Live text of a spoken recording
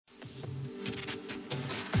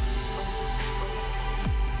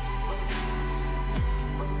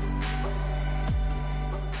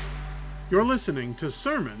You're listening to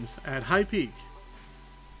Sermons at High Peak.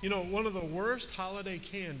 You know, one of the worst holiday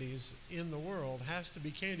candies in the world has to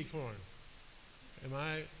be candy corn. Do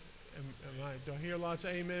I hear lots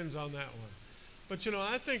of amens on that one? But you know,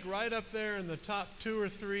 I think right up there in the top 2 or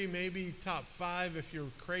 3, maybe top 5 if you're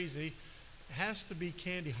crazy, has to be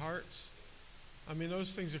candy hearts. I mean,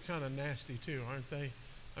 those things are kind of nasty too, aren't they?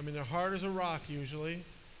 I mean, they're hard as a rock usually.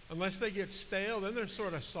 Unless they get stale, then they're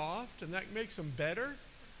sort of soft, and that makes them better.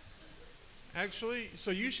 Actually,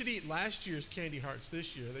 so you should eat last year's candy hearts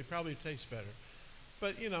this year. They probably taste better.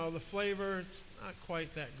 But, you know, the flavor, it's not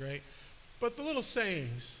quite that great. But the little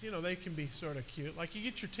sayings, you know, they can be sort of cute. Like you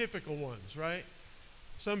get your typical ones, right?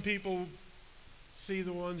 Some people see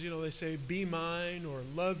the ones, you know, they say, be mine, or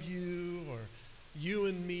love you, or you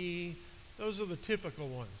and me. Those are the typical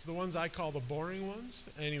ones. The ones I call the boring ones,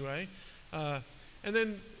 anyway. And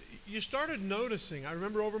then you started noticing, I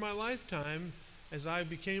remember over my lifetime, as I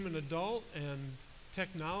became an adult and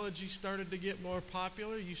technology started to get more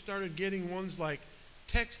popular, you started getting ones like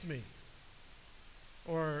text me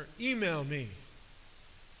or email me.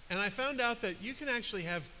 And I found out that you can actually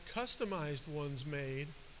have customized ones made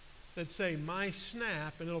that say my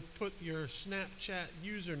Snap, and it'll put your Snapchat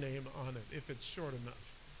username on it if it's short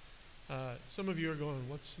enough. Some of you are going,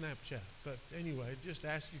 what's Snapchat? But anyway, just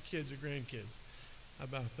ask your kids or grandkids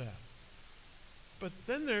about that. But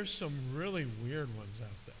then there's some really weird ones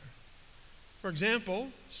out there. For example,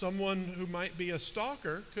 someone who might be a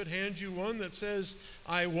stalker could hand you one that says,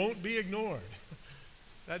 I won't be ignored.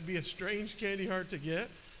 That'd be a strange candy heart to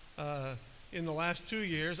get. In the last 2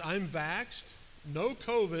 years, I'm vaxxed, no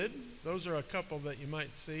COVID. Those are a couple that you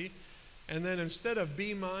might see. And then instead of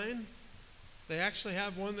be mine, they actually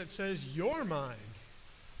have one that says, you're mine.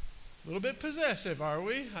 A little bit possessive, are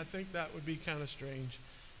we? I think that would be kind of strange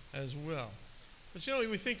as well. But you know,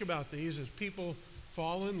 we think about these as people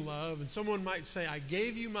fall in love, and someone might say, I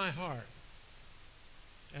gave you my heart.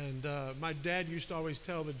 And my dad used to always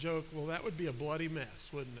tell the joke, well, that would be a bloody mess,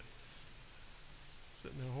 wouldn't it?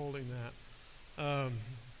 Sitting there holding that.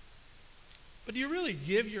 But do you really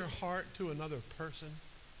give your heart to another person?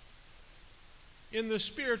 In the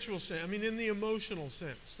spiritual sense, I mean, in the emotional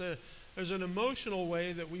sense. There's an emotional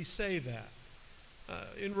way that we say that.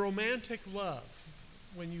 In romantic love,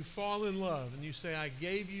 when you fall in love and you say, I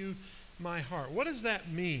gave you my heart. What does that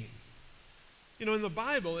mean? You know, in the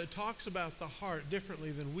Bible, it talks about the heart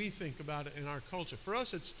differently than we think about it in our culture. For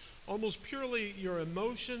us, it's almost purely your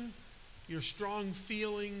emotion, your strong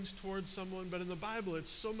feelings towards someone. But in the Bible,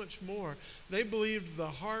 it's so much more. They believed the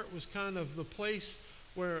heart was kind of the place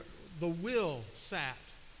where the will sat.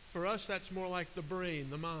 For us, that's more like the brain,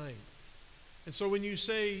 the mind. And so when you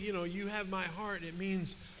say, you know, you have my heart, it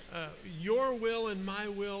means your will and my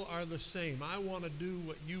will are the same. I want to do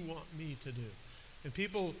what you want me to do. And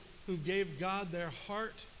people who gave God their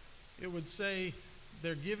heart, it would say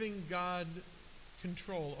they're giving God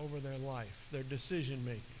control over their life, their decision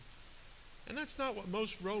making. And that's not what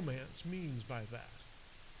most romance means by that.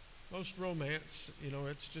 Most romance, you know,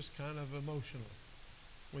 it's just kind of emotional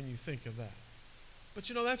when you think of that. But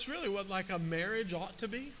you know, that's really what like a marriage ought to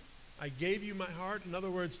be. I gave you my heart. In other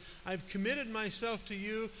words, I've committed myself to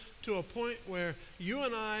you to a point where you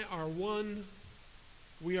and I are one.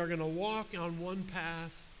 We are going to walk on one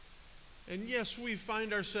path. And yes, we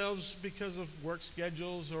find ourselves, because of work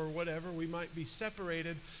schedules or whatever, we might be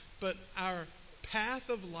separated, but our path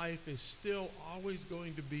of life is still always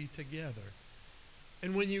going to be together.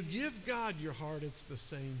 And when you give God your heart, it's the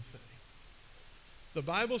same thing. The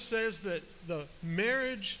Bible says that the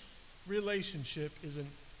marriage relationship is an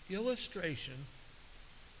illustration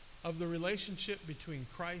of the relationship between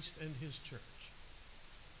Christ and his church.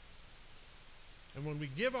 And when we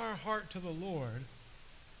give our heart to the Lord,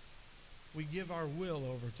 we give our will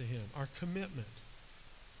over to him, our commitment.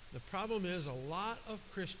 The problem is a lot of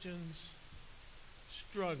Christians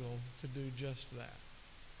struggle to do just that.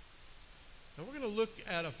 Now we're going to look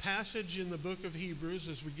at a passage in the book of Hebrews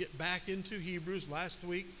as we get back into Hebrews. Last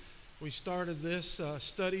week we started this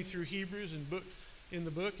study through Hebrews in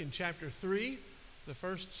the book in chapter 3. The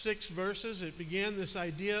first 6 verses, it began this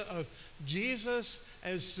idea of Jesus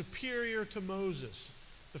as superior to Moses.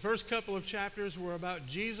 The first couple of chapters were about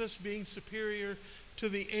Jesus being superior to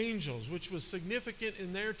the angels, which was significant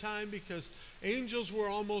in their time because angels were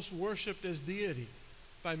almost worshipped as deity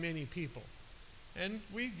by many people. And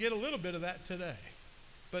we get a little bit of that today.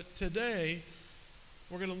 But today,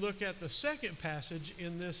 we're going to look at the second passage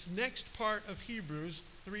in this next part of Hebrews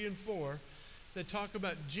 3 and 4 that talk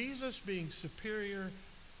about Jesus being superior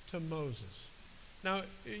to Moses. Now,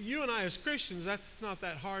 you and I as Christians, that's not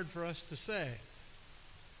that hard for us to say.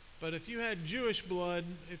 But if you had Jewish blood,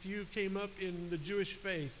 if you came up in the Jewish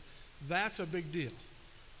faith, that's a big deal.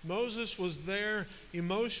 Moses was their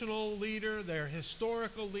emotional leader, their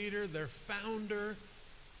historical leader, their founder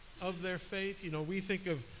of their faith. You know, we think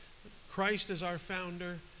of Christ as our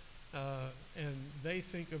founder, and they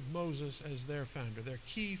think of Moses as their founder, their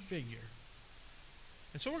key figure.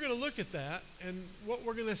 And so we're going to look at that, and what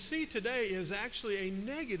we're going to see today is actually a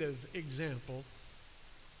negative example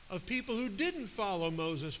of people who didn't follow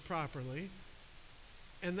Moses properly,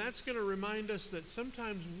 and that's going to remind us that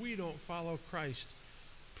sometimes we don't follow Christ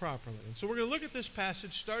properly. And so we're going to look at this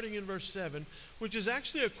passage starting in verse 7, which is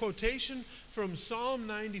actually a quotation from Psalm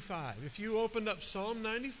 95. If you opened up Psalm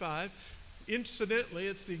 95, incidentally,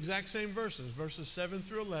 it's the exact same verses 7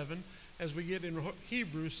 through 11, as we get in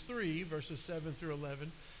Hebrews 3, verses 7 through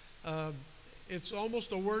 11. It's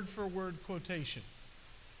almost a word-for-word quotation.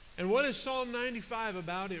 And what is Psalm 95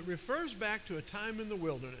 about? It refers back to a time in the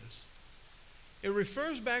wilderness. It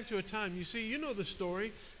refers back to a time, you see, you know the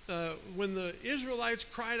story, when the Israelites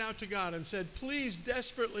cried out to God and said, please,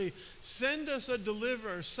 desperately, send us a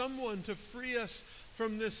deliverer, someone to free us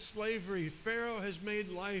from this slavery. Pharaoh has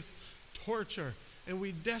made life torture, and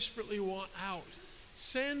we desperately want out.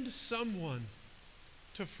 Send someone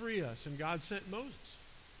to free us. And God sent Moses.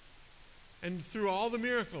 And through all the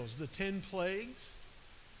miracles, the 10 plagues,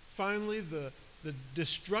 finally the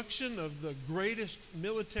destruction of the greatest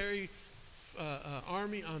military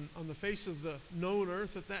army on the face of the known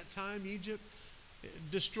earth at that time, Egypt,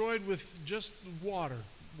 destroyed with just water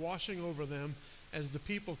washing over them as the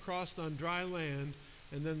people crossed on dry land,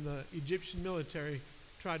 and then the Egyptian military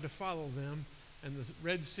tried to follow them, and the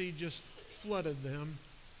Red Sea just flooded them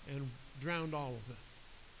and drowned all of them.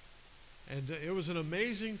 And it was an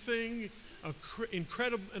amazing thing, an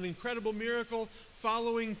incredible miracle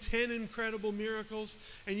following 10 incredible miracles.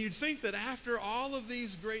 And you'd think that after all of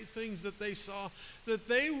these great things that they saw, that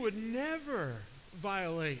they would never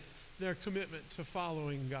violate their commitment to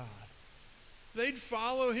following God. They'd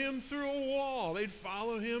follow him through a wall. They'd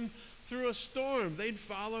follow him through a storm. They'd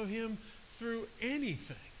follow him through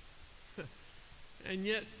anything. And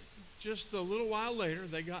yet, just a little while later,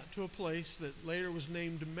 they got to a place that later was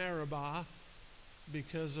named Meribah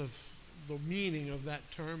because of the meaning of that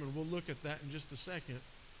term, and we'll look at that in just a second.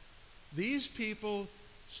 These people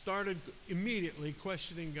started immediately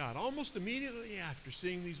questioning God, almost immediately after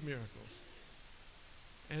seeing these miracles.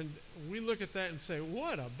 And we look at that and say,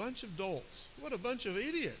 what a bunch of dolts. What a bunch of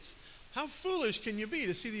idiots. How foolish can you be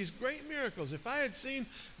to see these great miracles? If I had seen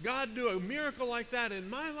God do a miracle like that in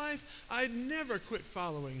my life, I'd never quit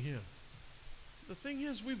following him. The thing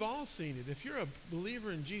is, we've all seen it. If you're a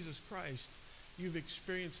believer in Jesus Christ, you've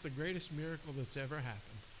experienced the greatest miracle that's ever happened.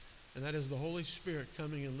 And that is the Holy Spirit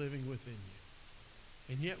coming and living within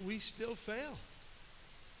you. And yet we still fail.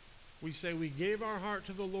 We say we gave our heart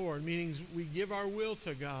to the Lord, meaning we give our will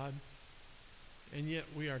to God, and yet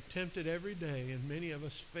we are tempted every day, and many of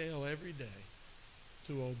us fail every day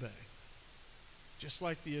to obey, just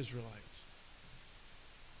like the Israelites.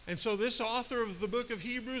 And so this author of the book of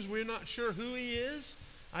Hebrews, we're not sure who he is.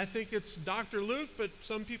 I think it's Dr. Luke, but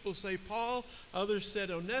some people say Paul. Others said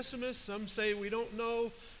Onesimus. Some say we don't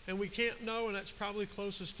know and we can't know, and that's probably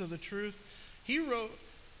closest to the truth. He wrote,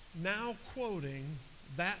 now quoting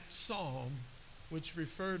that psalm, which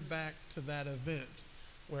referred back to that event,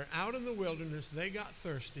 where out in the wilderness they got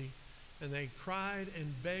thirsty and they cried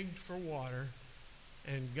and begged for water,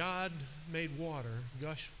 and God made water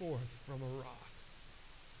gush forth from a rock.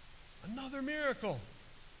 Another miracle.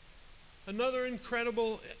 Another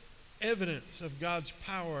incredible evidence of God's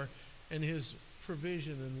power and his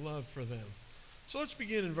provision and love for them. So let's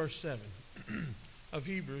begin in verse 7 of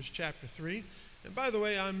Hebrews chapter 3. And by the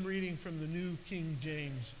way, I'm reading from the New King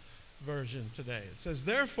James Version today. It says,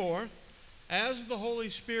 therefore, as the Holy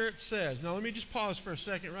Spirit says. Now let me just pause for a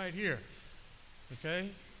second right here. Okay?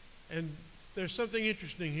 And there's something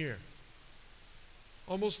interesting here.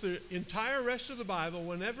 Almost the entire rest of the Bible,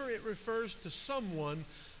 whenever it refers to someone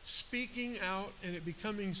speaking out and it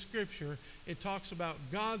becoming Scripture, it talks about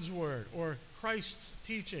God's Word or Christ's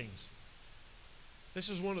teachings. This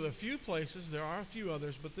is one of the few places, there are a few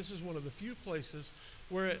others, but this is one of the few places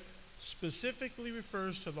where it specifically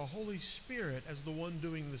refers to the Holy Spirit as the one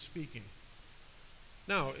doing the speaking.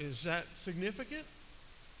 Now, is that significant?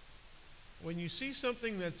 When you see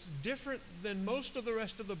something that's different than most of the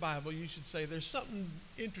rest of the Bible, you should say, there's something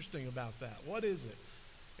interesting about that. What is it?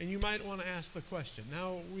 And you might want to ask the question.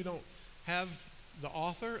 Now, we don't have the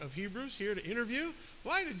author of Hebrews here to interview.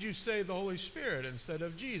 Why did you say the Holy Spirit instead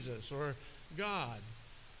of Jesus or God?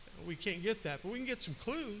 We can't get that, but we can get some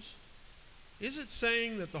clues. Is it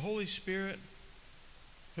saying that the Holy Spirit,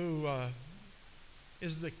 who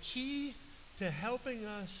is the key to helping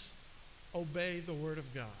us obey the Word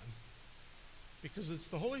of God. Because it's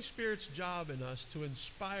the Holy Spirit's job in us to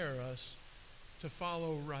inspire us to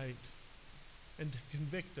follow right and to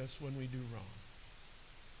convict us when we do wrong.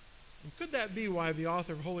 And could that be why the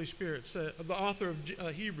author of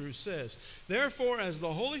Hebrews says, therefore, as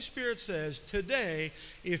the Holy Spirit says, today,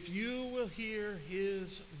 if you will hear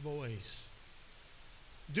his voice,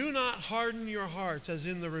 do not harden your hearts as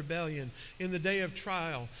in the rebellion, in the day of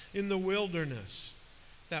trial, in the wilderness.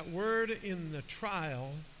 That word in the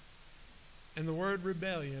trial and the word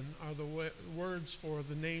rebellion are the words for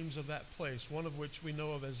the names of that place, one of which we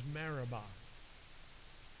know of as Meribah.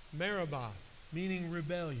 Meribah, meaning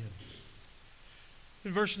rebellion.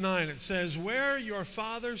 In verse 9 it says, where your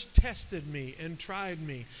fathers tested me and tried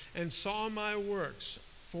me and saw my works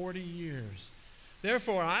 40 years.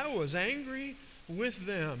 Therefore I was angry with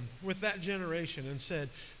them, with that generation, and said,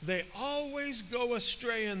 they always go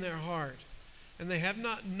astray in their heart, and they have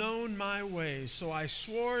not known my ways. So I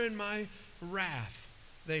swore in my wrath,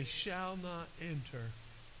 they shall not enter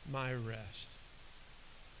my rest.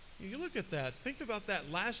 You look at that. Think about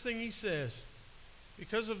that last thing he says.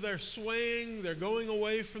 Because of their swaying, they're going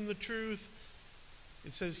away from the truth.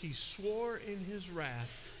 It says he swore in his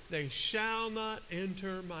wrath, they shall not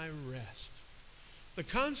enter my rest. The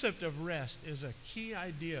concept of rest is a key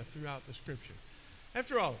idea throughout the Scripture.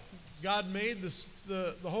 After all, God made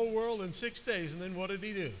the whole world in 6 days, and then what did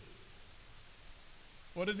he do?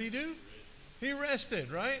 What did he do? He rested,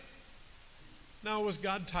 right? Now, was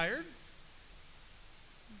God tired?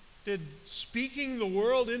 Did speaking the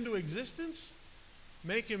world into existence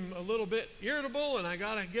make him a little bit irritable, and I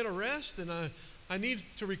got to get a rest, and I need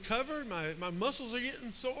to recover, my muscles are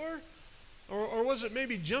getting sore? Or was it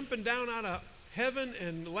maybe jumping down out of heaven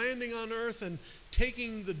and landing on earth and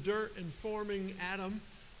taking the dirt and forming Adam?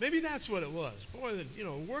 Maybe that's what it was. Boy,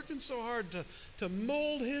 working so hard to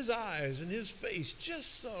mold his eyes and his face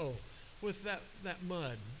just so with that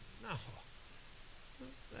mud. No,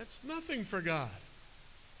 that's nothing for God.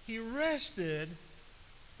 He rested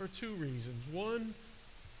for two reasons. One,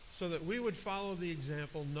 so that we would follow the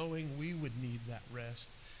example knowing we would need that rest.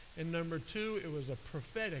 And number two, it was a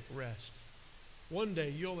prophetic rest. One day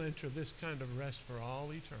you'll enter this kind of rest for all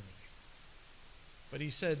eternity. But he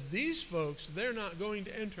said, these folks, they're not going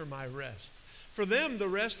to enter my rest. For them, the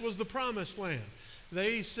rest was the promised land.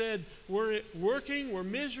 They said, we're working, we're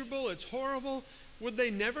miserable, it's horrible. Would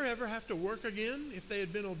they never ever have to work again if they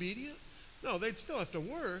had been obedient? No, they'd still have to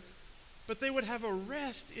work, but they would have a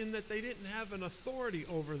rest in that they didn't have an authority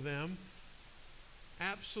over them,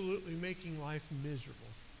 absolutely making life miserable.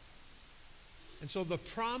 And so the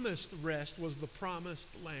promised rest was the promised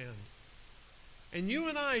land. And you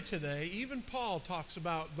and I today, even Paul talks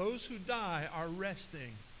about those who die are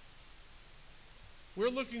resting. We're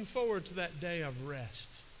looking forward to that day of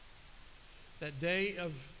rest, that day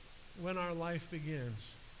of when our life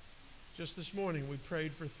begins. Just this morning, we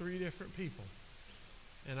prayed for 3 different people.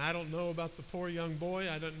 And I don't know about the poor young boy.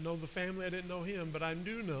 I don't know the family. I didn't know him. But I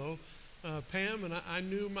do know Pam, and I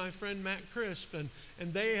knew my friend Matt Crisp. And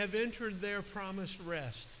they have entered their promised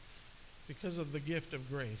rest because of the gift of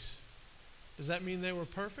grace. Does that mean they were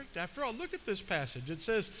perfect? After all, look at this passage. It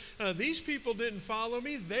says, these people didn't follow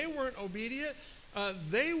me. They weren't obedient.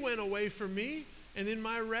 They went away from me. And in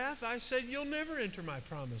my wrath, I said, you'll never enter my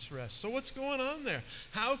promised rest. So what's going on there?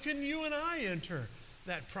 How can you and I enter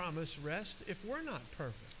that promised rest if we're not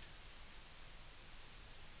perfect?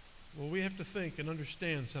 Well, we have to think and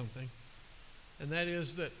understand something. And that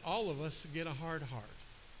is that all of us get a hard heart.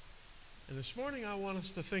 And this morning I want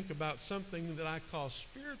us to think about something that I call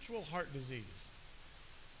spiritual heart disease.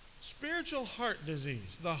 Spiritual heart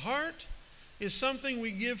disease. The heart is something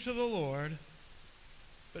we give to the Lord,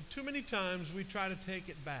 but too many times we try to take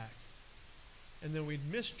it back, and then we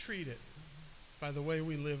mistreat it by the way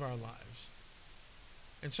we live our lives.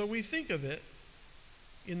 And so we think of it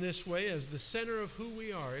in this way as the center of who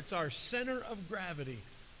we are. It's our center of gravity,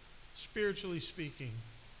 spiritually speaking.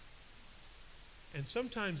 And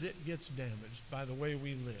sometimes it gets damaged by the way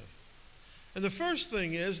we live. And the first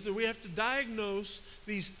thing is that we have to diagnose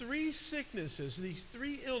these 3 sicknesses, these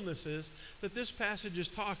 3 illnesses that this passage is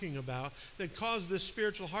talking about that cause this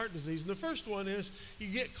spiritual heart disease. And the first one is you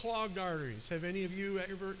get clogged arteries. Have any of you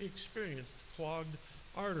ever experienced clogged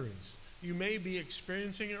arteries? You may be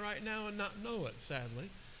experiencing it right now and not know it, sadly.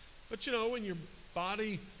 But when your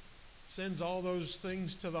body sends all those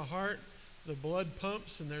things to the heart, the blood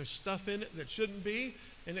pumps and there's stuff in it that shouldn't be,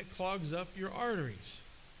 and it clogs up your arteries.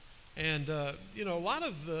 And, a lot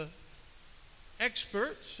of the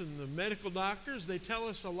experts and the medical doctors, they tell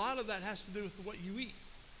us a lot of that has to do with what you eat.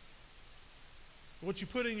 What you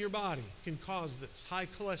put in your body can cause this. High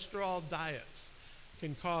cholesterol diets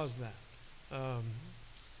can cause that.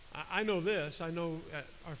 I know this. I know at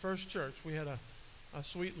our first church we had a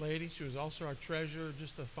sweet lady. She was also our treasurer,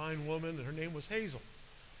 just a fine woman, and her name was Hazel.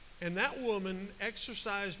 And that woman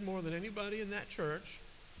exercised more than anybody in that church.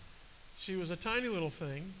 She was a tiny little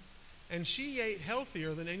thing, and she ate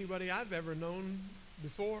healthier than anybody I've ever known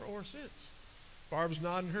before or since. Barb's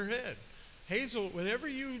nodding her head. Hazel, whenever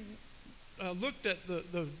you looked at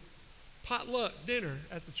the potluck dinner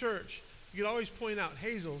at the church, you could always point out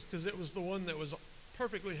Hazel's because it was the one that was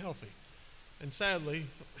perfectly healthy. And sadly,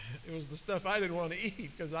 it was the stuff I didn't want to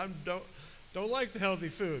eat because I don't like the healthy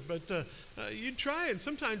food. But you'd try it. And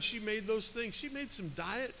sometimes she made those things. She made some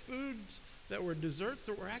diet foods that were desserts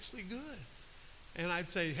that were actually good. And I'd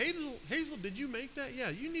say, Hazel, did you make that? Yeah,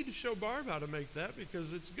 you need to show Barb how to make that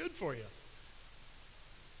because it's good for you.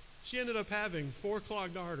 She ended up having 4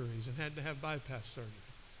 clogged arteries and had to have bypass surgery.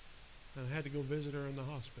 And I had to go visit her in the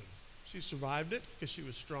hospital. She survived it because she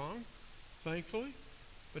was strong, thankfully.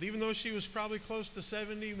 But even though she was probably close to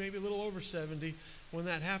 70, maybe a little over 70, when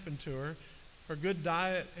that happened to her, her good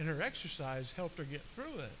diet and her exercise helped her get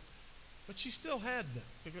through it. But she still had them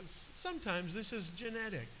because sometimes this is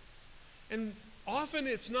genetic. And often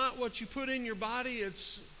it's not what you put in your body,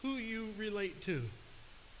 it's who you relate to.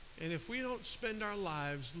 And if we don't spend our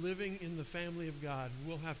lives living in the family of God,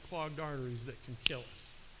 we'll have clogged arteries that can kill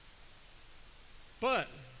us. But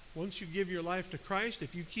once you give your life to Christ,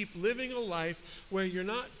 if you keep living a life where you're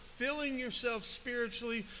not filling yourself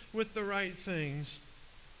spiritually with the right things,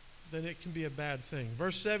 then it can be a bad thing.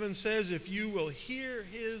 Verse 7 says, if you will hear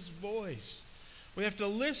his voice. We have to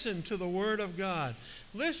listen to the Word of God.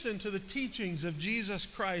 Listen to the teachings of Jesus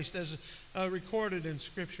Christ as recorded in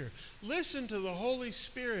Scripture. Listen to the Holy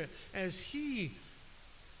Spirit as He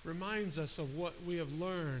reminds us of what we have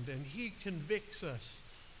learned, and He convicts us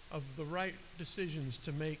of the right decisions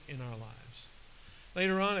to make in our lives.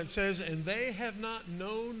 Later on it says, and they have not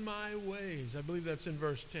known my ways. I believe that's in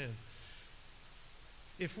verse 10.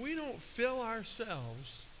 If we don't fill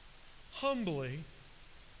ourselves humbly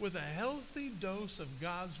with a healthy dose of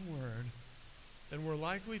God's Word, then we're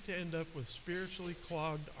likely to end up with spiritually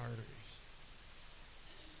clogged arteries.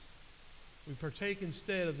 We partake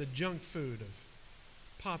instead of the junk food of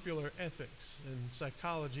popular ethics and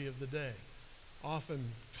psychology of the day, often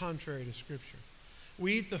contrary to Scripture.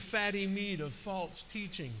 We eat the fatty meat of false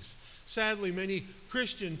teachings. Sadly, many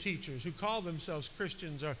Christian teachers who call themselves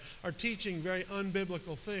Christians are teaching very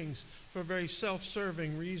unbiblical things for very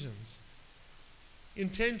self-serving reasons.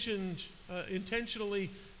 Intentionally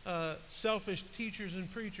selfish teachers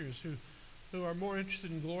and preachers who are more interested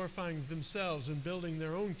in glorifying themselves and building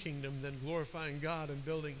their own kingdom than glorifying God and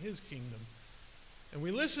building His kingdom. And we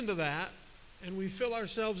listen to that and we fill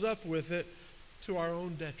ourselves up with it to our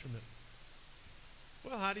own detriment.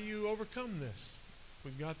 Well, how do you overcome this?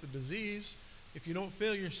 We've got the disease. If you don't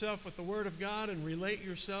fill yourself with the Word of God and relate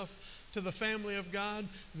yourself to the family of God,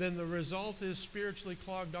 then the result is spiritually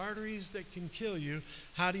clogged arteries that can kill you.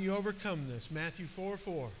 How do you overcome this? Matthew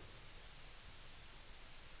 4:4.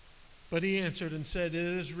 But he answered and said, it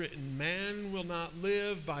is written, man will not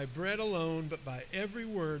live by bread alone, but by every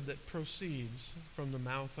word that proceeds from the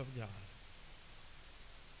mouth of God.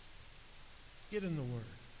 Get in the Word.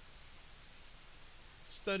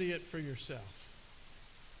 Study it for yourself.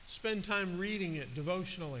 Spend time reading it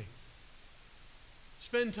devotionally.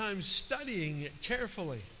 Spend time studying it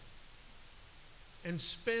carefully. And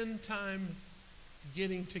spend time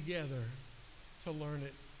getting together to learn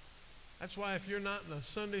it. That's why if you're not in a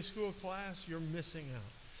Sunday school class, you're missing out.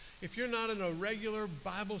 If you're not in a regular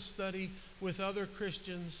Bible study with other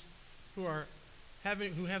Christians who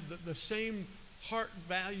have the same heart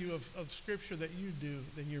value of Scripture that you do,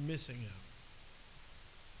 then you're missing out.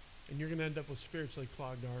 And you're going to end up with spiritually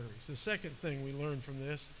clogged arteries. The second thing we learn from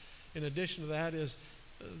this, in addition to that, is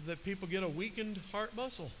that people get a weakened heart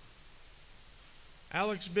muscle.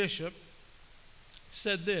 Alex Bishop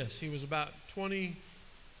said this. He was about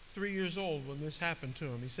 23 years old when this happened to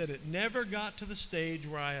him. He said, it never got to the stage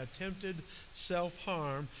where I attempted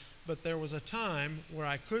self-harm, but there was a time where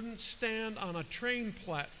I couldn't stand on a train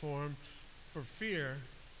platform for fear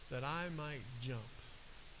that I might jump.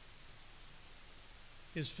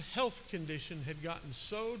 His health condition had gotten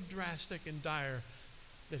so drastic and dire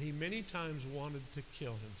that he many times wanted to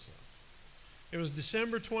kill himself. It was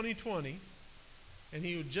December 2020, and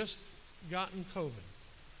he had just gotten COVID.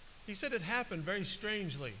 He said it happened very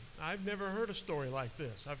strangely. I've never heard a story like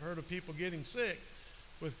this. I've heard of people getting sick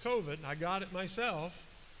with COVID. I got it myself.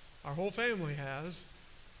 Our whole family has.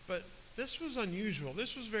 But this was unusual.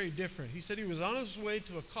 This was very different. He said he was on his way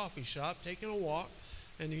to a coffee shop, taking a walk,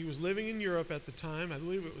 and he was living in Europe at the time. I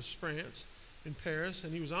believe it was France, in Paris,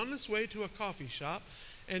 and he was on his way to a coffee shop,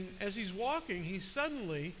 and as he's walking, he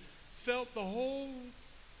suddenly felt the whole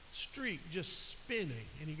street just spinning,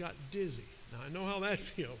 and he got dizzy. Now, I know how that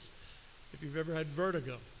feels if you've ever had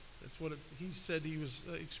vertigo. That's what he said he was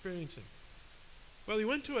experiencing. Well, he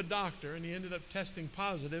went to a doctor, and he ended up testing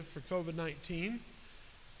positive for COVID-19,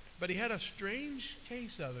 but he had a strange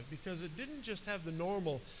case of it because it didn't just have the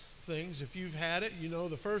normal things. If you've had it, you know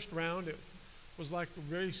the first round, it was like a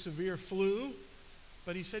very severe flu,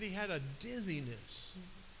 but he said he had a dizziness,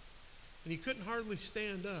 and he couldn't hardly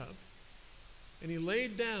stand up, and he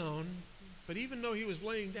laid down, but even though he was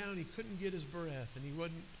laying down, he couldn't get his breath, and he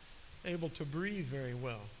wasn't able to breathe very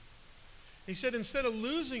well. He said instead of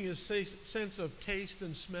losing his sense of taste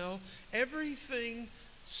and smell, everything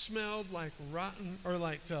smelled like rotten, or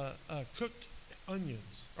like cooked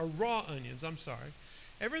onions, or raw onions, I'm sorry.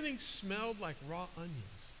 Everything smelled like raw onions.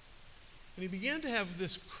 And he began to have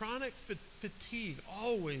this chronic fatigue,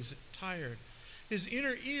 always tired. His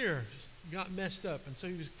inner ear got messed up, and so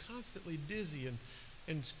he was constantly dizzy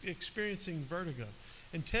and experiencing vertigo.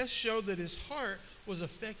 And tests showed that his heart was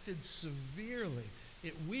affected severely.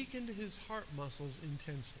 It weakened his heart muscles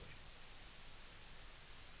intensely.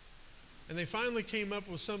 And they finally came up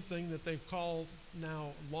with something that they call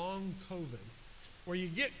now long COVID, where you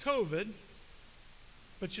get COVID,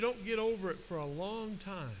 but you don't get over it for a long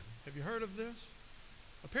time. Have you heard of this?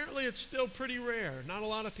 Apparently it's still pretty rare. Not a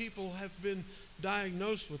lot of people have been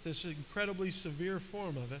diagnosed with this incredibly severe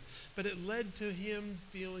form of it, but it led to him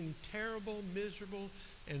feeling terrible, miserable,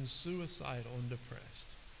 and suicidal and depressed.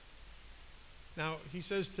 Now, he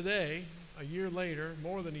says today, a year later,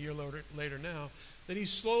 more than a year later now, that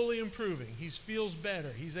he's slowly improving. He feels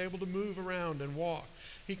better. He's able to move around and walk.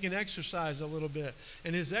 He can exercise a little bit.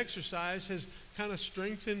 And his exercise has kind of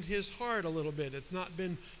strengthened his heart a little bit. It's not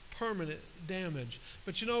been permanent damage.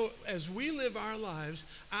 But you know, as we live our lives,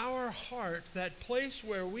 our heart, that place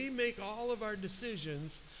where we make all of our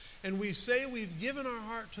decisions and we say we've given our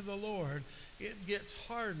heart to the Lord, it gets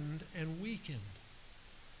hardened and weakened.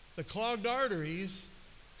 The clogged arteries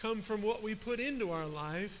come from what we put into our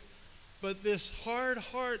life, but this hard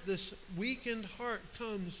heart, this weakened heart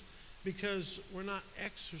comes because we're not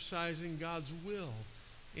exercising God's will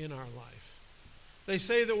in our life. They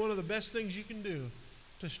say that one of the best things you can do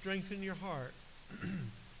to strengthen your heart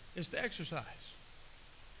is to exercise.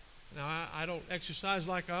 Now, I don't exercise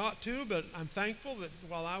like I ought to, but I'm thankful that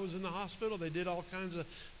while I was in the hospital, they did all kinds of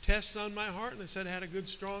tests on my heart, and they said I had a good,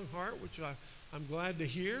 strong heart, which I'm glad to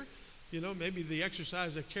hear. You know, maybe the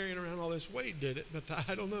exercise of carrying around all this weight did it, but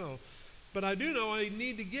I don't know. But I do know I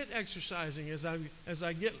need to get exercising. As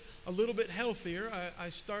I get a little bit healthier, I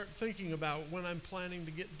start thinking about when I'm planning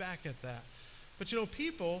to get back at that. But you know,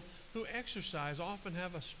 people who exercise often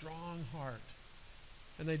have a strong heart,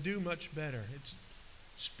 and they do much better. It's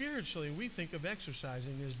spiritually, we think of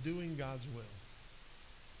exercising as doing God's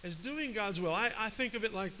will. As doing God's will. I think of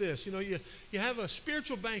it like this. You know, you have a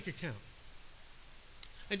spiritual bank account.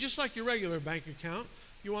 And just like your regular bank account,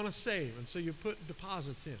 you want to save, and so you put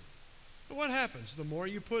deposits in. But what happens? The more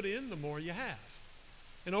you put in, the more you have.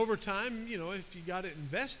 And over time, you know, if you got it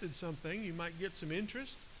invested something, you might get some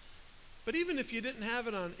interest. But even if you didn't have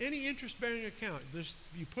it on any interest-bearing account,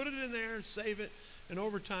 you put it in there, save it, and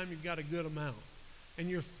over time you've got a good amount. And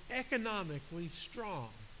you're economically strong.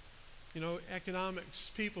 You know,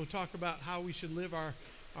 economics people talk about how we should live our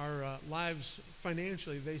lives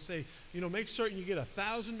financially. They say, you know, make certain you get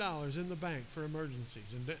 $1,000 in the bank for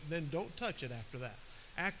emergencies, and then don't touch it after that.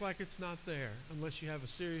 Act like it's not there unless you have a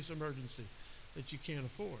serious emergency that you can't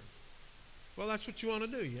afford. Well, that's what you want to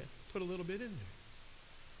do. You put a little bit in there.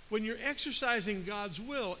 When you're exercising God's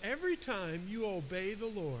will, every time you obey the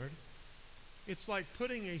Lord, it's like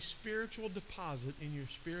putting a spiritual deposit in your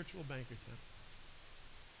spiritual bank account.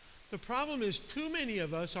 The problem is too many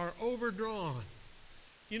of us are overdrawn.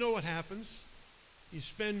 You know what happens? You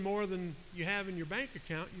spend more than you have in your bank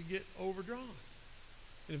account, you get overdrawn.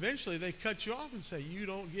 And eventually they cut you off and say, you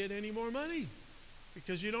don't get any more money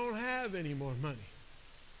because you don't have any more money.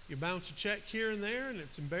 You bounce a check here and there, and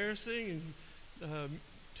it's embarrassing and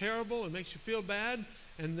terrible and makes you feel bad.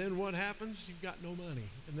 And then what happens? You've got no money.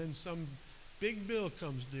 And then some big bill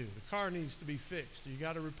comes due. The car needs to be fixed. You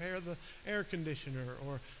got to repair the air conditioner,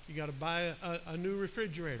 or you got to buy a new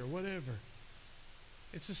refrigerator, whatever.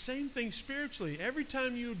 It's the same thing spiritually. Every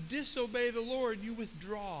time you disobey the Lord, you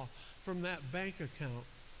withdraw from that bank account.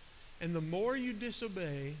 And the more you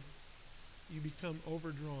disobey, you become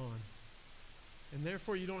overdrawn. And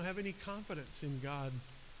therefore, you don't have any confidence in God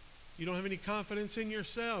You don't have any confidence in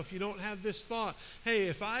yourself. You don't have this thought, hey,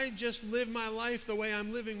 if I just live my life the way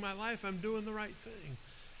I'm living my life, I'm doing the right thing.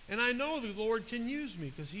 And I know the Lord can use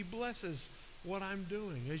me because He blesses what I'm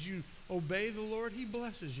doing. As you obey the Lord, He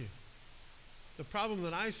blesses you. The problem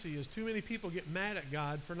that I see is too many people get mad at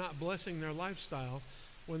God for not blessing their lifestyle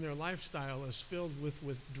when their lifestyle is filled with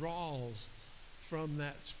withdrawals from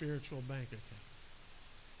that spiritual bank account.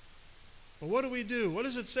 But what do? What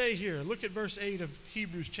does it say here? Look at verse 8 of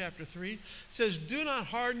Hebrews chapter 3. It says, do not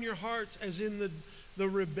harden your hearts as in the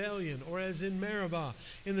rebellion or as in Meribah,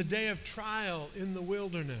 in the day of trial in the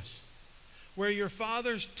wilderness, where your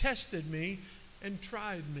fathers tested me and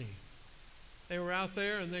tried me. They were out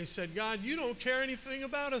there and they said, God, you don't care anything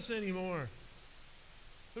about us anymore.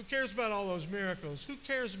 Who cares about all those miracles? Who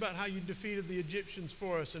cares about how you defeated the Egyptians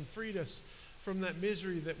for us and freed us from that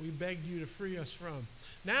misery that we begged you to free us from?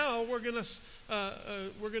 Now we're gonna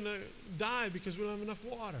die because we don't have enough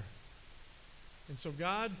water. And so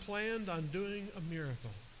God planned on doing a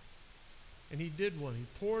miracle. And He did one. He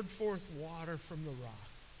poured forth water from the rock.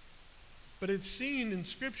 But it's seen in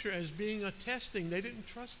Scripture as being a testing. They didn't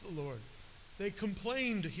trust the Lord. They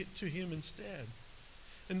complained to Him instead.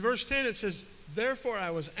 In verse 10 it says, therefore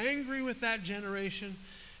I was angry with that generation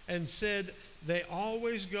and said, they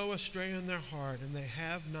always go astray in their heart, and they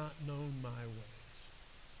have not known my ways.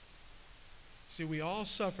 See, we all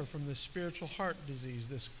suffer from this spiritual heart disease,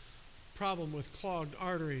 this problem with clogged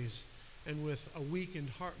arteries and with a weakened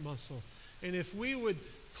heart muscle. And if we would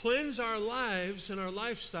cleanse our lives and our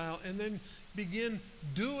lifestyle and then begin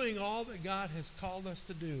doing all that God has called us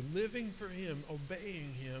to do, living for Him,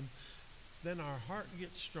 obeying Him, then our heart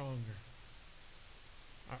gets stronger.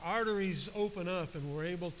 Our arteries open up and we're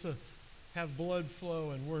able to have blood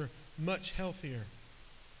flow and we're much healthier.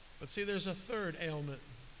 But see, there's a third ailment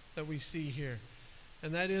that we see here,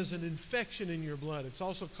 and that is an infection in your blood. It's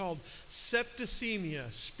also called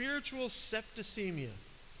septicemia, spiritual septicemia.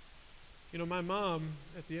 You know, my mom,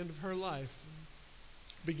 at the end of her life,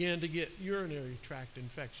 began to get urinary tract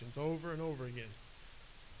infections over and over again.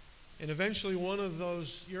 And eventually one of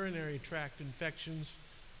those urinary tract infections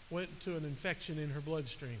went to an infection in her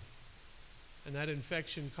bloodstream. And that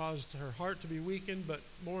infection caused her heart to be weakened, but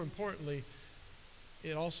more importantly,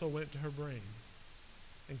 it also went to her brain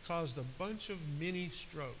and caused a bunch of mini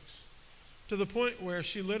strokes to the point where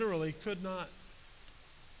she literally could not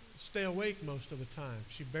stay awake most of the time.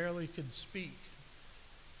 She barely could speak.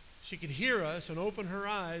 She could hear us and open her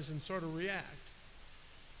eyes and sort of react.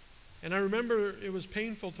 And I remember it was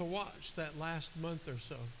painful to watch that last month or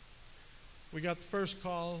so. We got the first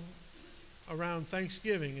call around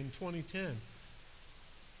Thanksgiving in 2010.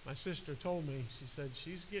 My sister told me, she said,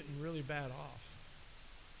 she's getting really bad off.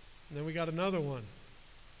 And then we got another one.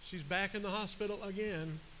 She's back in the hospital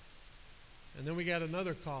again. And then we got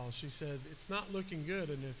another call. She said, it's not looking good,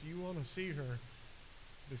 and if you want to see her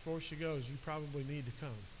before she goes, you probably need to come.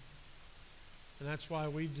 And that's why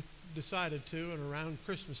we decided to, and around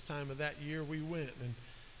Christmas time of that year, we went. And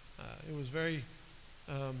it was very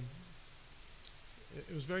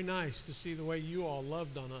nice to see the way you all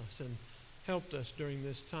loved on us and helped us during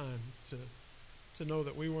this time to know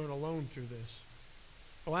that we weren't alone through this.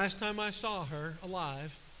 The last time I saw her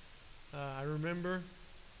alive, I remember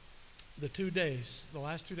the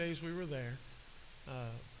last 2 days we were there.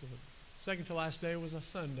 The second to last day was a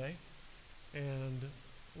Sunday, and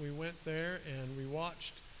we went there and we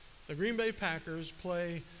watched the Green Bay Packers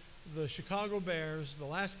play the Chicago Bears, the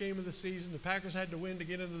last game of the season. The Packers had to win to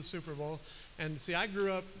get into the Super Bowl. And see, I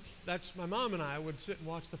grew up, my mom and I would sit and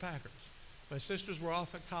watch the Packers. My sisters were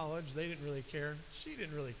off at college. They didn't really care. She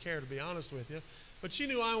didn't really care, to be honest with you. But she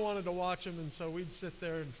knew I wanted to watch them, and so we'd sit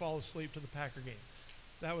there and fall asleep to the Packer game.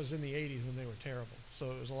 That was in the 80s when they were terrible,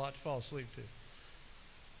 so it was a lot to fall asleep to.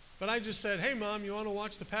 But I just said, hey, Mom, you want to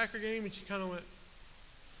watch the Packer game? And she kind of went,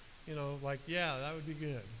 yeah, that would be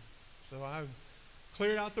good. So I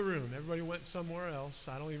cleared out the room. Everybody went somewhere else.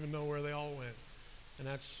 I don't even know where they all went. And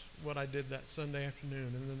that's what I did that Sunday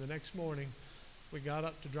afternoon. And then the next morning, we got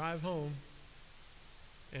up to drive home.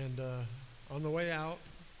 And on the way out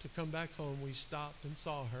to come back home, we stopped and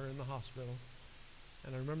saw her in the hospital.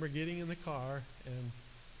 And I remember getting in the car, and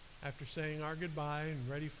after saying our goodbye and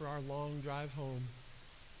ready for our long drive home,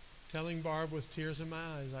 telling Barb with tears in my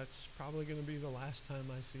eyes, that's probably going to be the last time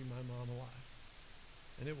I see my mom alive.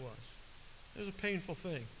 And it was. It was a painful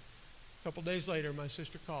thing. A couple days later, my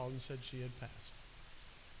sister called and said she had passed.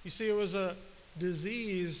 You see, it was a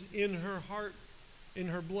disease in her heart, in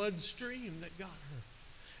her bloodstream that got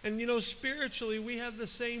her. And spiritually, we have the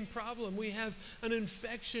same problem. We have an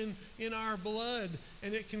infection in our blood,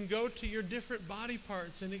 and it can go to your different body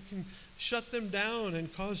parts, and it can shut them down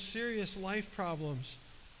and cause serious life problems.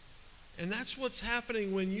 And that's what's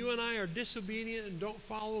happening when you and I are disobedient and don't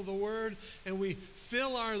follow the Word, and we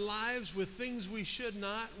fill our lives with things we should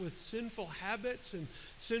not, with sinful habits and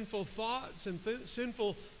sinful thoughts and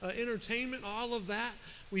sinful entertainment, all of that.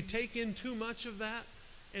 We take in too much of that,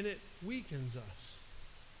 and it weakens us.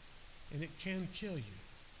 And it can kill you.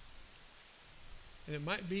 And it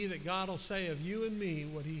might be that God will say of you and me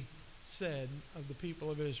what He said of the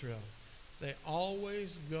people of Israel. They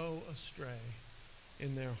always go astray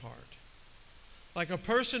in their heart. Like a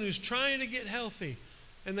person who's trying to get healthy,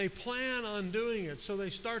 and they plan on doing it. So they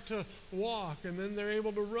start to walk, and then they're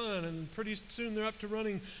able to run, and pretty soon they're up to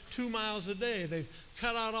running 2 miles a day. They've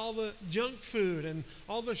cut out all the junk food and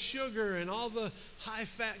all the sugar and all the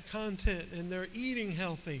high-fat content, and they're eating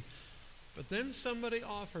healthy. But then somebody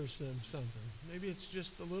offers them something. Maybe it's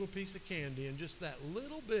just a little piece of candy, and just that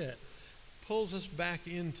little bit pulls us back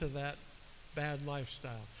into that bad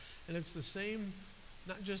lifestyle. And it's the same,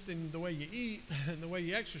 not just in the way you eat and the way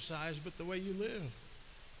you exercise, but the way you live.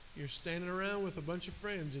 You're standing around with a bunch of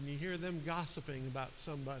friends, and you hear them gossiping about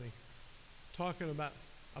somebody, talking about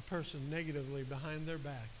a person negatively behind their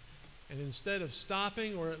back. And instead of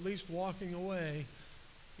stopping or at least walking away,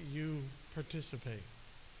 you participate.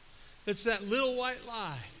 It's that little white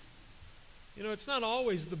lie. It's not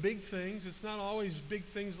always the big things. It's not always big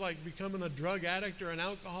things like becoming a drug addict or an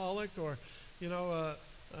alcoholic or, a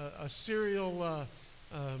serial,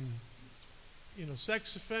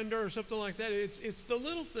 sex offender or something like that. It's the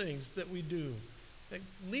little things that we do that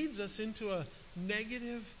leads us into a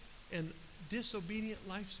negative and disobedient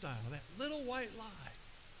lifestyle. That little white lie.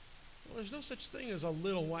 Well, there's no such thing as a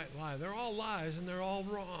little white lie. They're all lies, and they're all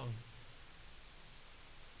wrong.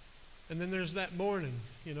 And then there's that morning,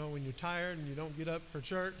 when you're tired and you don't get up for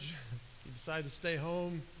church, you decide to stay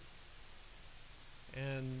home.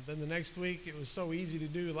 And then the next week, it was so easy to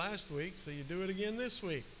do last week, so you do it again this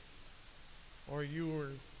week. Or you were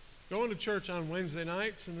going to church on Wednesday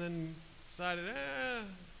nights and then decided,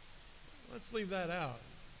 let's leave that out.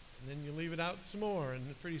 And then you leave it out some more,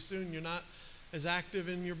 and pretty soon you're not as active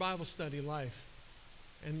in your Bible study life.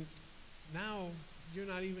 And now you're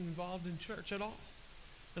not even involved in church at all.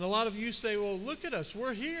 And a lot of you say, well, look at us,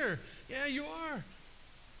 we're here. Yeah, you are.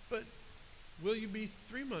 But will you be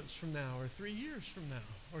 3 months from now, or 3 years from now,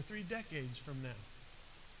 or 3 decades from now?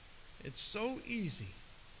 It's so easy.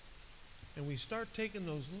 And we start taking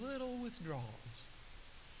those little withdrawals.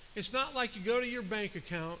 It's not like you go to your bank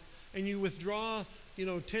account and you withdraw,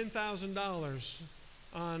 $10,000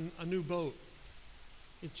 on a new boat.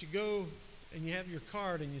 It's you go and you have your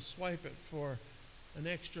card and you swipe it for an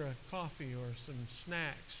extra coffee or some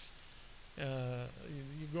snacks.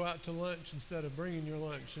 You go out to lunch instead of bringing your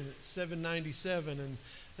lunch, and it's $7.97, and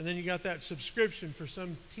then you got that subscription for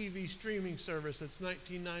some TV streaming service that's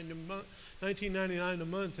 $19.99 a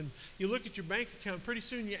month, and you look at your bank account. Pretty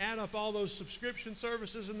soon you add up all those subscription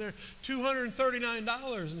services, and they're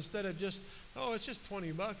 $239 instead of just, it's just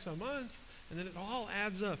 $20 a month. And then it all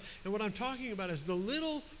adds up. And what I'm talking about is the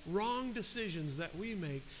little wrong decisions that we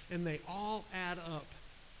make, and they all add up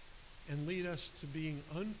and lead us to being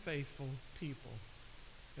unfaithful people.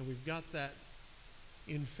 And we've got that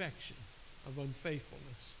infection of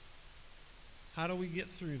unfaithfulness. How do we get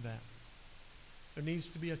through that? There needs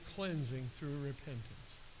to be a cleansing through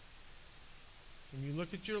repentance. When you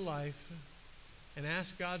look at your life and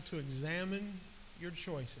ask God to examine your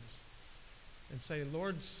choices, and say,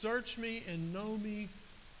 Lord, search me and know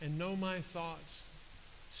my thoughts.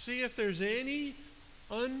 See if there's any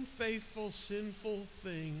unfaithful, sinful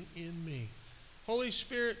thing in me. Holy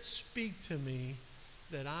Spirit, speak to me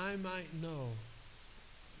that I might know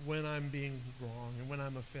when I'm being wrong and when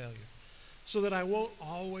I'm a failure, so that I won't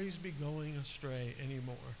always be going astray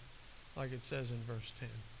anymore, like it says in verse 10.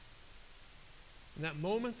 In that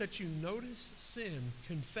moment that you notice sin,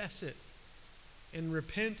 confess it and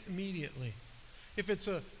repent immediately. If it's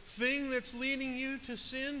a thing that's leading you to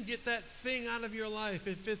sin, get that thing out of your life.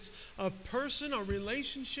 If it's a person, a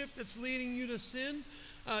relationship that's leading you to sin,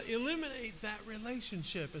 eliminate that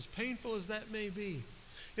relationship, as painful as that may be.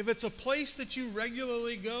 If it's a place that you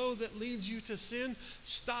regularly go that leads you to sin,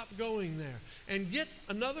 stop going there. And get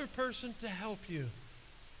another person to help you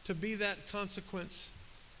to be that consequence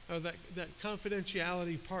or that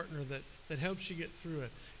confidentiality partner that helps you get through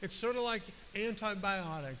it. It's sort of like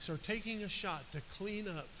antibiotics or taking a shot to clean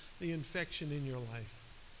up the infection in your life.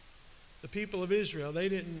 The people of Israel, they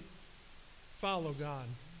didn't follow God.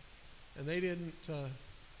 And they didn't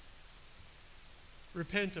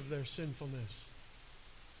repent of their sinfulness.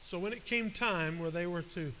 So when it came time where they were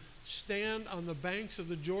to stand on the banks of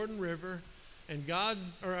the Jordan River,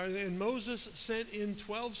 and Moses sent in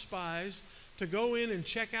 12 spies to go in and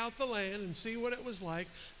check out the land and see what it was like,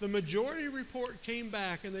 the majority report came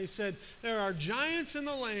back and they said, there are giants in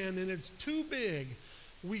the land and it's too big.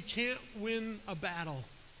 We can't win a battle,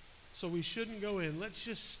 so we shouldn't go in. Let's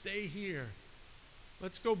just stay here.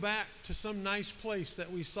 Let's go back to some nice place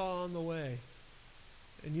that we saw on the way.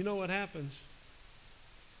 And you know what happens?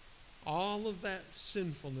 All of that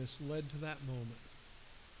sinfulness led to that moment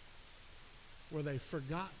where they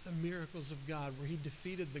forgot the miracles of God, where he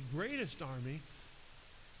defeated the greatest army,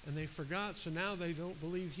 and they forgot, so now they don't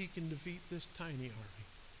believe he can defeat this tiny army.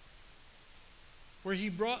 Where he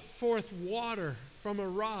brought forth water from a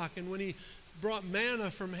rock, and when he brought manna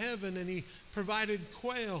from heaven and he provided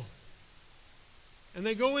quail. And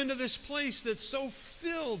they go into this place that's so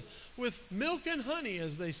filled with milk and honey,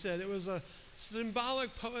 as they said. It was a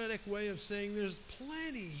symbolic, poetic way of saying there's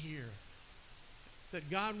plenty here that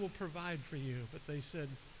God will provide for you. But they said,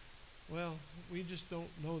 well, we just don't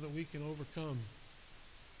know that we can overcome.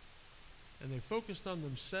 And they focused on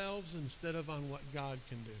themselves instead of on what God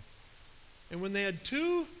can do. And when they had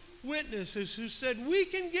two witnesses who said, we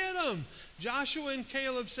can get them, Joshua and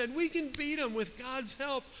Caleb said, we can beat them with God's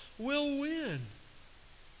help, we'll win.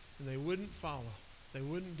 And they wouldn't follow. They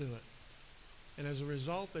wouldn't do it. And as a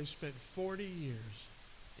result, they spent 40 years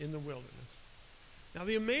in the wilderness. Now,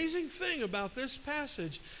 the amazing thing about this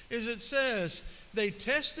passage is it says, they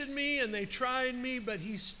tested me and they tried me, but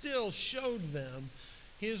he still showed them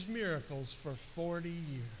his miracles for 40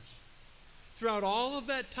 years. Throughout all of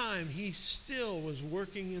that time, he still was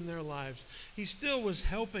working in their lives. He still was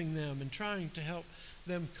helping them and trying to help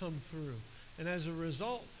them come through. And as a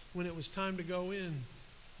result, when it was time to go in,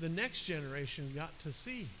 the next generation got to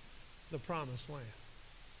see the promised land.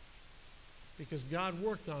 Because God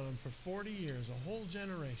worked on them for 40 years, a whole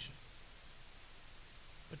generation.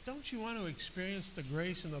 But don't you want to experience the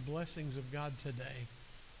grace and the blessings of God today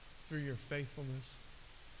through your faithfulness?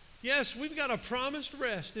 Yes, we've got a promised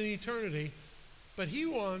rest in eternity, but he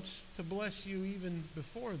wants to bless you even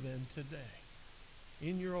before then today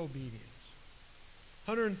in your obedience.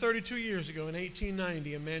 132 years ago, in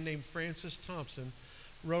 1890, a man named Francis Thompson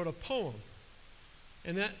wrote a poem.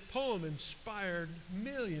 And that poem inspired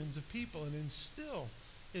millions of people and still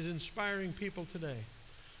is inspiring people today.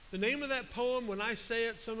 The name of that poem, when I say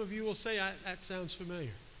it, some of you will say, that sounds familiar.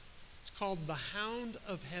 It's called The Hound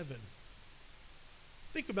of Heaven.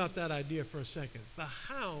 Think about that idea for a second. The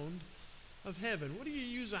Hound of Heaven. What do you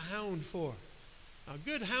use a hound for? A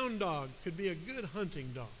good hound dog could be a good hunting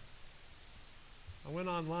dog. I went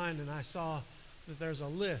online and I saw that there's a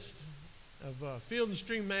list of Field and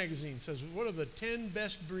Stream magazine says, what are the 10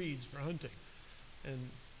 best breeds for hunting? And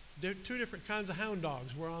two different kinds of hound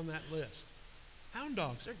dogs were on that list. Hound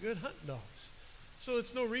dogs, they're good hunting dogs. So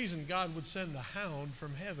it's no reason God would send a hound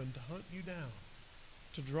from heaven to hunt you down,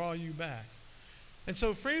 to draw you back. And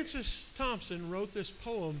so Francis Thompson wrote this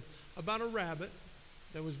poem about a rabbit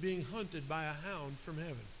that was being hunted by a hound from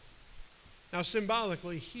heaven. Now,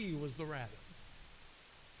 symbolically, he was the rabbit,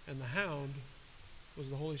 and the hound was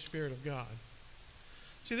the Holy Spirit of God.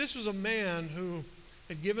 See, this was a man who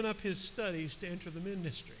had given up his studies to enter the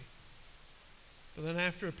ministry. But then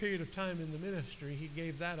after a period of time in the ministry, he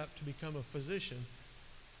gave that up to become a physician.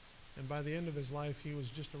 And by the end of his life, he was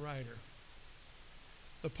just a writer.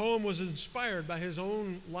 The poem was inspired by his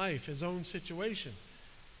own life, his own situation.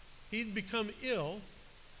 He'd become ill,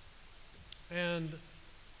 and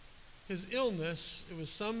his illness, it was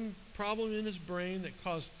some problem in his brain that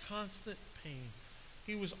caused constant pain.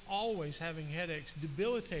 He was always having headaches,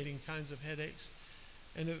 debilitating kinds of headaches.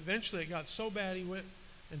 And eventually it got so bad he went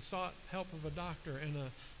and sought help of a doctor, and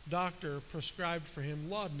a doctor prescribed for him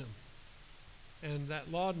laudanum. And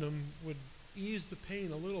that laudanum would ease the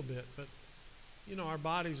pain a little bit, but you know, our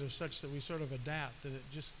bodies are such that we sort of adapt, and it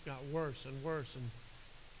just got worse and worse, and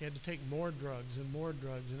he had to take more drugs,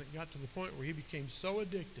 and it got to the point where he became so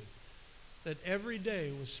addicted that every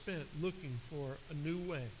day was spent looking for a new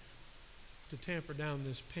way to tamper down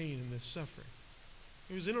this pain and this suffering.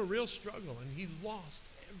 He was in a real struggle, and he lost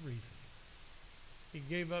everything. He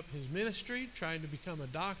gave up his ministry, trying to become a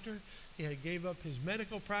doctor. He gave up his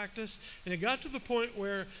medical practice, and it got to the point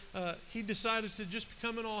where he decided to just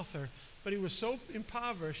become an author. But he was so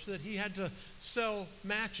impoverished that he had to sell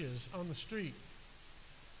matches on the street.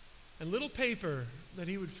 And little paper that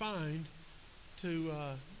he would find to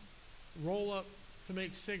roll up to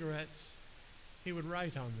make cigarettes, he would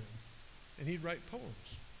write on them. And he'd write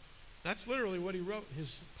poems. That's literally what he wrote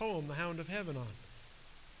his poem, The Hound of Heaven, on.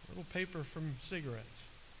 little paper from cigarettes.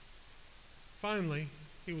 Finally,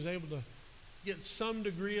 he was able to get some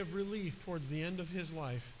degree of relief towards the end of his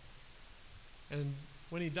life. And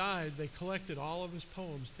when he died, they collected all of his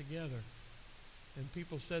poems together. And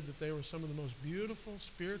people said that they were some of the most beautiful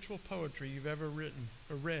spiritual poetry you've ever written,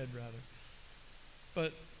 or read rather.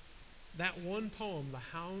 But that one poem,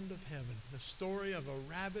 The Hound of Heaven, the story of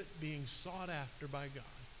a rabbit being sought after by God,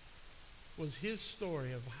 was his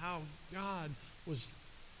story of how God was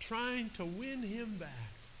trying to win him back.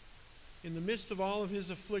 In the midst of all of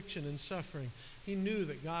his affliction and suffering, he knew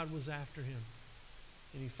that God was after him.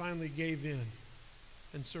 And he finally gave in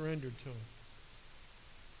and surrendered to him.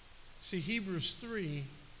 See, Hebrews 3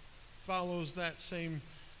 follows that same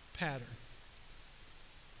pattern.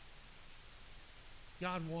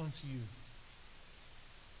 God wants you.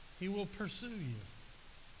 He will pursue you.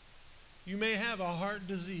 You may have a heart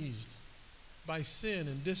diseased by sin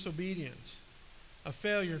and disobedience, a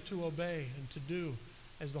failure to obey and to do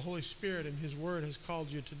as the Holy Spirit and His Word has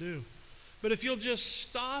called you to do. But if you'll just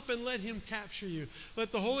stop and let Him capture you,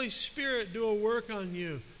 let the Holy Spirit do a work on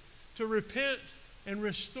you to repent and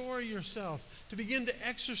restore yourself, to begin to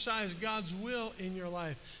exercise God's will in your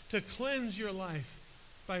life, to cleanse your life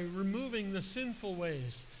by removing the sinful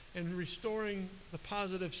ways and restoring the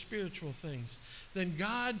positive spiritual things, then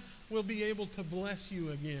God will be able to bless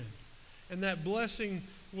you again. And that blessing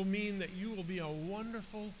will mean that you will be a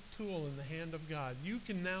wonderful tool in the hand of God. You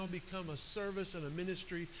can now become a service and a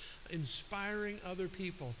ministry inspiring other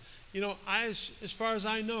people. You know, as far as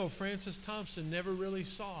I know, Francis Thompson never really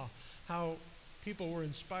saw how people were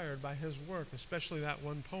inspired by his work, especially that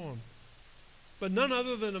one poem. But none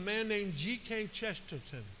other than a man named G.K.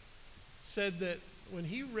 Chesterton said that when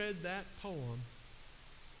he read that poem,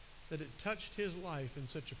 that it touched his life in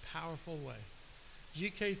such a powerful way.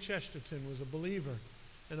 G.K. Chesterton was a believer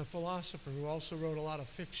and a philosopher who also wrote a lot of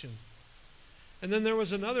fiction. And then there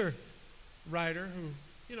was another writer who,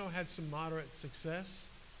 had some moderate success.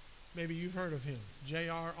 Maybe you've heard of him,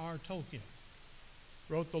 J.R.R. Tolkien.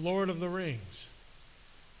 Wrote The Lord of the Rings.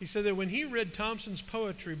 He said that when he read Thompson's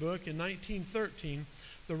poetry book in 1913,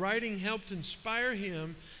 the writing helped inspire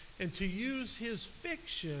him and to use his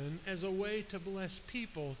fiction as a way to bless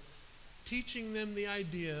people, teaching them the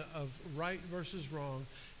idea of right versus wrong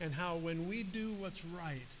and how when we do what's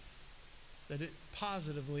right, that it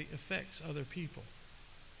positively affects other people.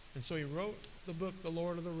 And so he wrote the book, The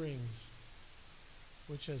Lord of the Rings,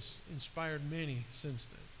 which has inspired many since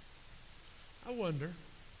then. I wonder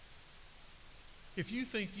if you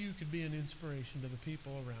think you could be an inspiration to the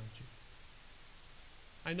people around you.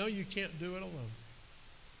 I know you can't do it alone.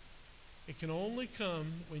 It can only come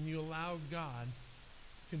when you allow God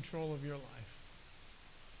control of your life.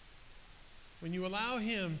 When you allow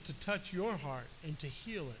Him to touch your heart and to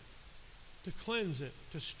heal it, to cleanse it,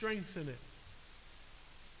 to strengthen it,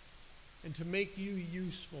 and to make you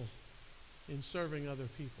useful in serving other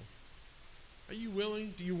people. Are you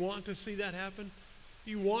willing? Do you want to see that happen?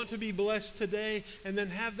 Do you want to be blessed today and then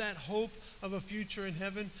have that hope of a future in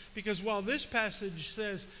heaven? Because while this passage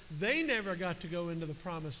says they never got to go into the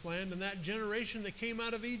promised land, and that generation that came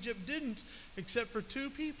out of Egypt didn't, except for two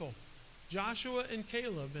people, Joshua and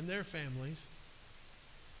Caleb and their families,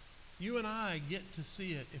 you and I get to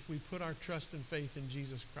see it if we put our trust and faith in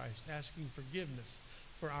Jesus Christ, asking forgiveness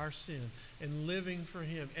for our sin and living for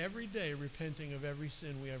Him every day, repenting of every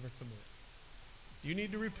sin we ever commit. Do you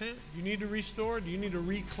need to repent? Do you need to restore? Do you need to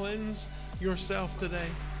re-cleanse yourself today?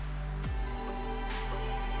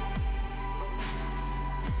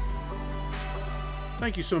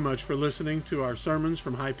 Thank you so much for listening to our sermons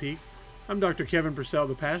from High Peak. I'm Dr. Kevin Purcell,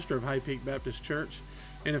 the pastor of High Peak Baptist Church.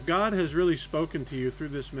 And if God has really spoken to you through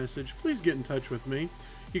this message, please get in touch with me.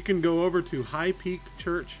 You can go over to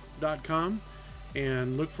highpeakchurch.com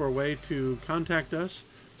and look for a way to contact us.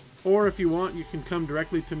 Or if you want, you can come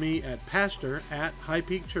directly to me at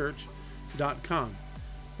pastor@highpeakchurch.com.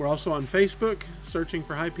 We're also on Facebook, searching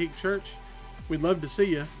for High Peak Church. We'd love to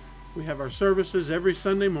see you. We have our services every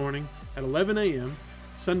Sunday morning at 11 a.m.,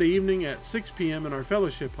 Sunday evening at 6 p.m. in our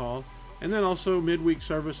fellowship hall, and then also midweek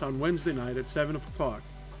service on Wednesday night at 7 o'clock.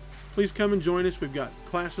 Please come and join us. We've got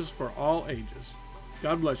classes for all ages.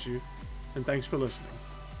 God bless you, and thanks for listening.